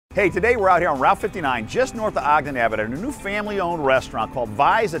Hey, today we're out here on Route 59, just north of Ogden Abbott, at a new family-owned restaurant called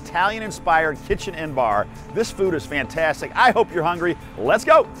VAI's Italian-inspired kitchen and bar. This food is fantastic. I hope you're hungry. Let's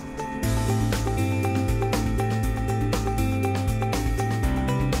go!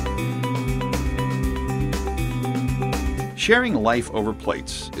 Sharing life over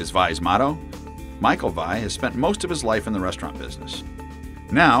plates is VAI's motto. Michael VAI has spent most of his life in the restaurant business.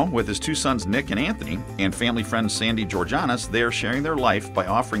 Now, with his two sons Nick and Anthony, and family friend Sandy Georganas, they are sharing their life by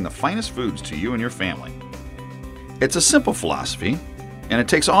offering the finest foods to you and your family. It's a simple philosophy, and it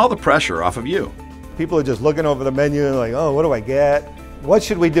takes all the pressure off of you. People are just looking over the menu and like, oh, what do I get? What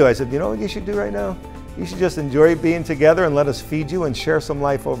should we do? I said, you know what you should do right now? You should just enjoy being together and let us feed you and share some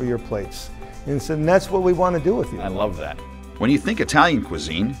life over your plates. And so that's what we want to do with you. I love that. When you think Italian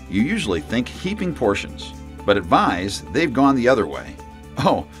cuisine, you usually think heaping portions. But at VAI's, they've gone the other way.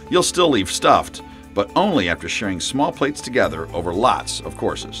 Oh, you'll still leave stuffed, but only after sharing small plates together over lots of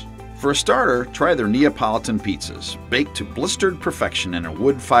courses. For a starter, try their Neapolitan pizzas, baked to blistered perfection in a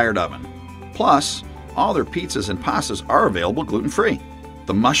wood-fired oven. Plus, all their pizzas and pastas are available gluten-free.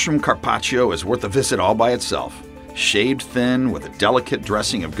 The mushroom carpaccio is worth a visit all by itself. Shaved thin with a delicate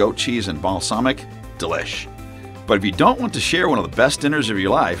dressing of goat cheese and balsamic, delish. But if you don't want to share one of the best dinners of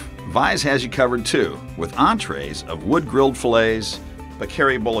your life, VAI's has you covered too, with entrees of wood-grilled fillets,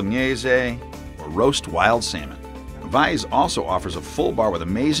 Baccheri bolognese, or roast wild salmon. VAI's also offers a full bar with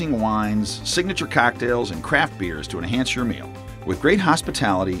amazing wines, signature cocktails, and craft beers to enhance your meal. With great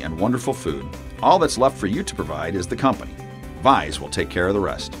hospitality and wonderful food, all that's left for you to provide is the company. VAI's will take care of the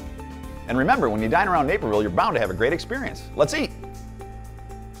rest. And remember, when you dine around Naperville, you're bound to have a great experience. Let's eat!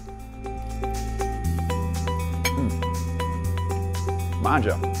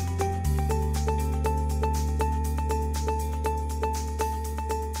 Mangia.